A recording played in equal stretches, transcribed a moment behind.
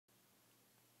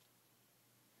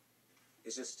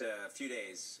is just a few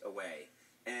days away.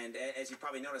 And as you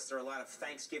probably noticed, there are a lot of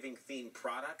Thanksgiving-themed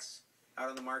products out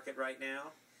on the market right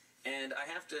now. And I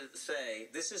have to say,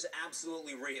 this is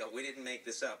absolutely real. We didn't make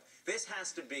this up. This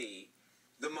has to be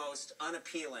the most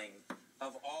unappealing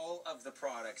of all of the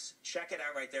products. Check it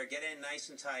out right there. Get in nice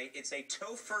and tight. It's a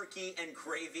Tofurkey and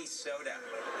gravy soda.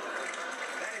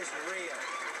 That is real.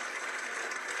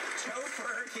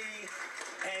 Tofurkey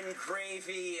and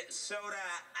gravy soda,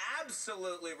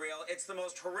 absolutely real. It's the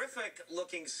most horrific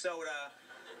looking soda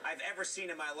I've ever seen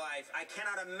in my life. I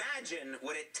cannot imagine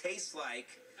what it tastes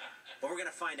like, but we're going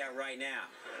to find out right now.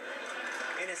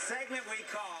 In a segment we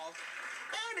call,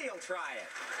 Andy'll try it.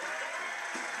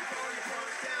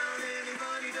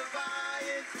 Anybody to buy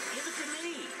it. Give it to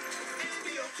me.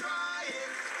 Andy'll try it.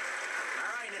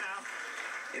 All right now.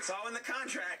 It's all in the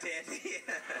contract, Andy.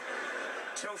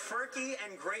 Tofurkey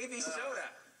and gravy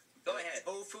soda. Go ahead.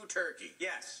 Tofu turkey.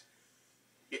 Yes.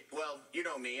 Yeah, well, you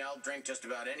know me. I'll drink just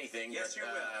about anything. Yes, but,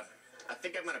 you will. I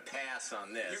think I'm going to pass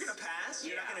on this. You're going to pass?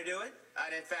 You're not going to do it?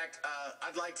 And in fact,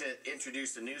 I'd like to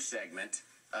introduce a new segment.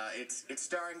 It's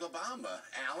starring LaBamba.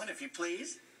 Alan, if you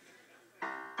please.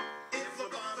 If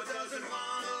LaBamba doesn't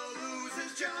want to lose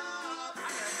his job, I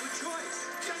have no choice.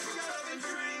 Just shut up and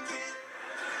drink it.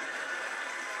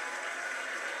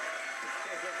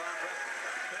 Okay, LaBamba.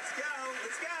 Let's go.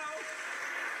 Let's go.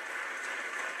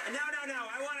 No.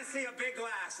 I want to see a big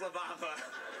glass, LaBamba.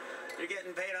 You're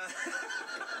getting paid on.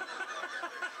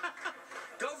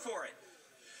 Go for it.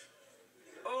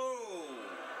 Oh.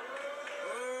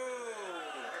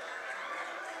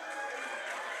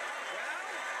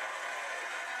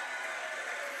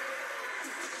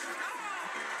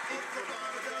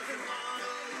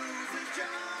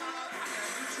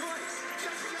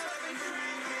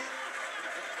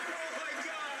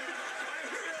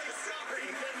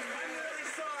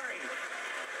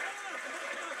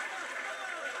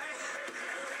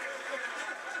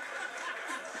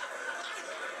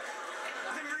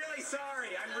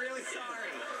 I'm really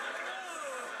sorry.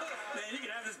 Man, you can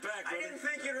have this back, brother. I didn't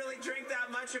think you'd really drink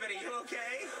that much of it. Are you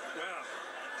okay? Wow.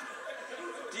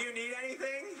 Do you need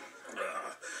anything?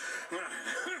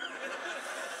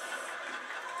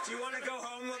 Do you want to go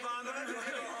home, LaBamba? Do you want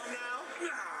to go home now?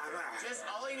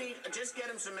 All you need, just get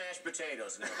him some mashed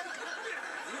potatoes now.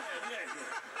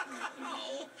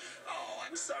 Oh,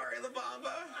 I'm sorry,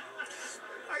 LaBamba.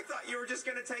 I thought you were just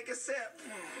going to take a sip.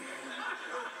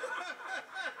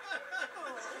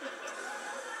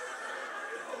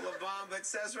 Oh, LaBamba, it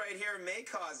says right here, may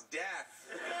cause death.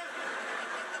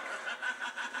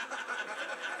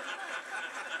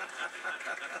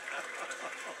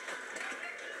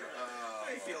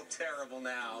 I feel terrible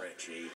now. Richie.